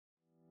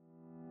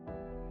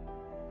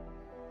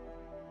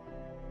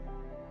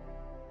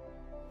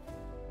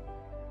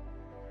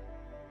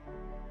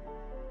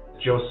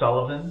Joe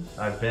Sullivan.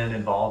 I've been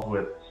involved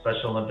with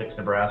Special Olympics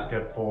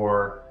Nebraska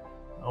for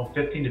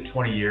 15 to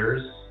 20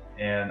 years,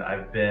 and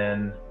I've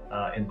been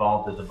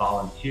involved as a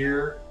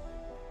volunteer.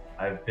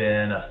 I've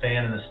been a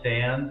fan in the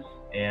stands,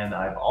 and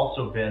I've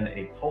also been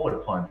a polar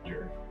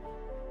plunger.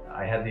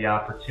 I had the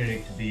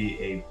opportunity to be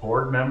a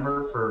board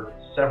member for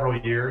several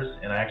years,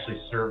 and I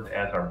actually served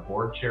as our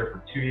board chair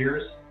for 2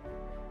 years.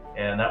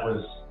 And that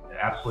was an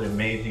absolutely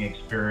amazing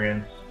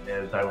experience,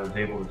 as I was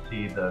able to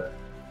see the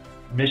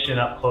mission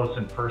up close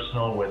and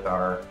personal with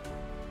our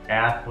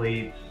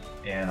athletes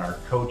and our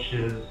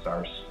coaches,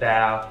 our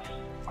staff,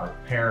 our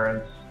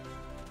parents,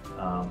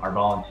 our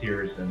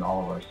volunteers, and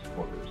all of our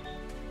supporters.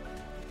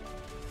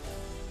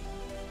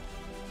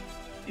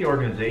 The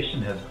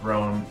organization has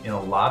grown in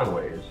a lot of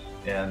ways,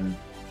 and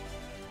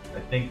I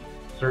think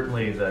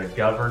certainly the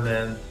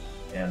governance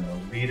and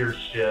the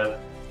leadership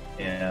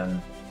and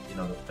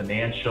the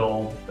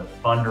financial, the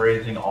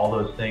fundraising, all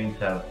those things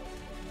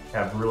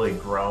have really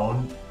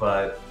grown.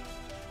 But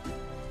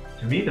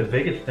to me, the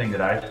biggest thing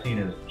that I've seen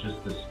is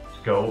just the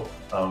scope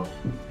of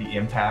the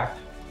impact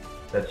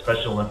that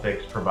Special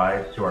Olympics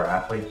provides to our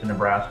athletes in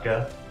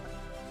Nebraska.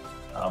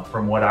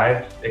 From what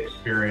I've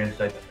experienced,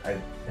 I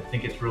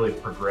think it's really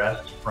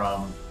progressed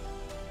from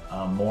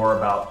more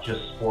about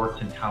just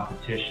sports and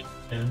competition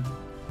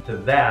to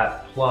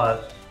that,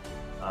 plus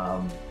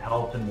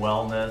health and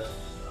wellness,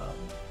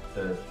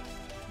 the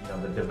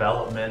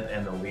development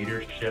and the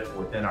leadership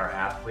within our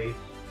athletes,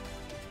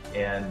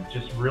 and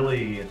just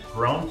really it's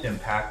grown to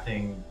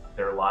impacting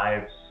their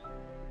lives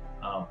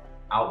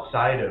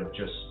outside of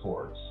just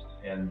sports,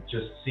 and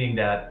just seeing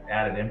that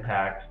added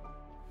impact.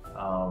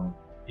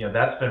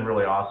 That's been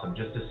really awesome,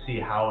 just to see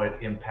how it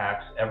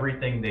impacts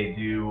everything they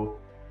do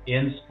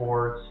in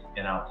sports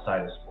and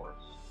outside of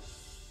sports.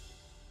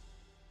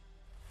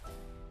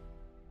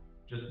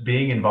 Just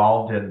being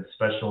involved in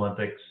Special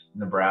Olympics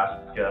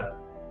Nebraska,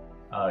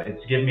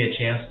 it's given me a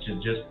chance to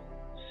just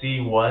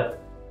see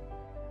what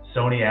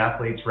so many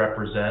athletes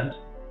represent.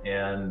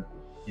 And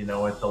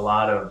it's a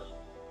lot of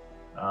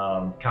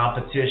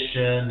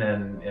competition,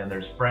 and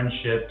there's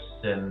friendships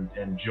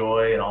and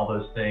joy and all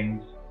those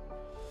things,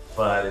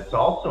 but it's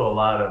also a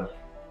lot of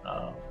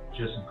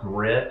just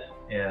grit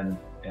and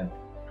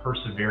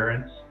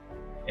perseverance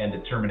and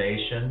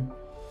determination.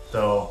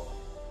 So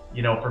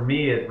for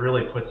me, it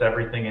really puts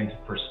everything into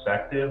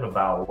perspective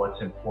about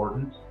what's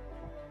important,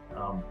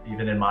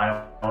 even in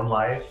my own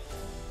life.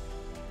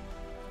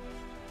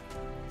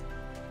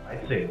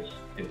 I'd say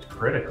it's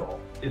critical.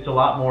 It's a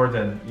lot more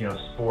than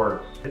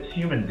sports. It's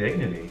human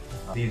dignity.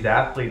 These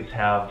athletes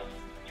have,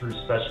 through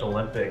Special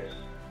Olympics,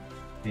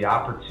 the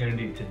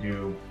opportunity to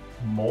do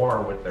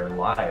more with their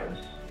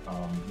lives.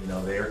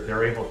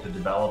 They're able to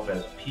develop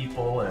as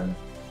people, and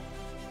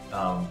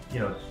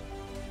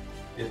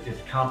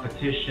it's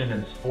competition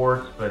and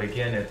sports, but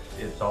again,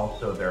 it's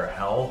also their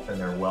health and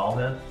their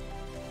wellness.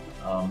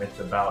 It's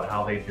about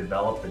how they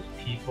develop as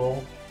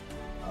people.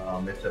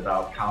 It's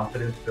about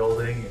confidence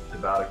building. It's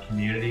about a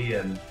community,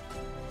 and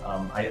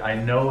I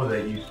know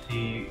that you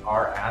see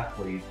our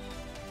athletes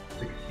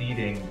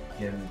succeeding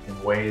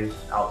in ways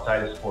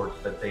outside of sports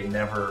that they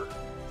never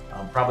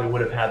probably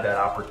would have had that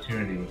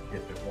opportunity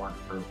if it weren't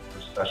for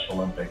Special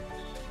Olympics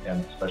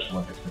and Special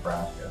Olympics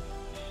Nebraska.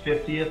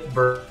 50th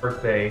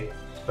birthday,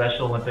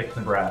 Special Olympics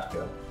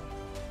Nebraska.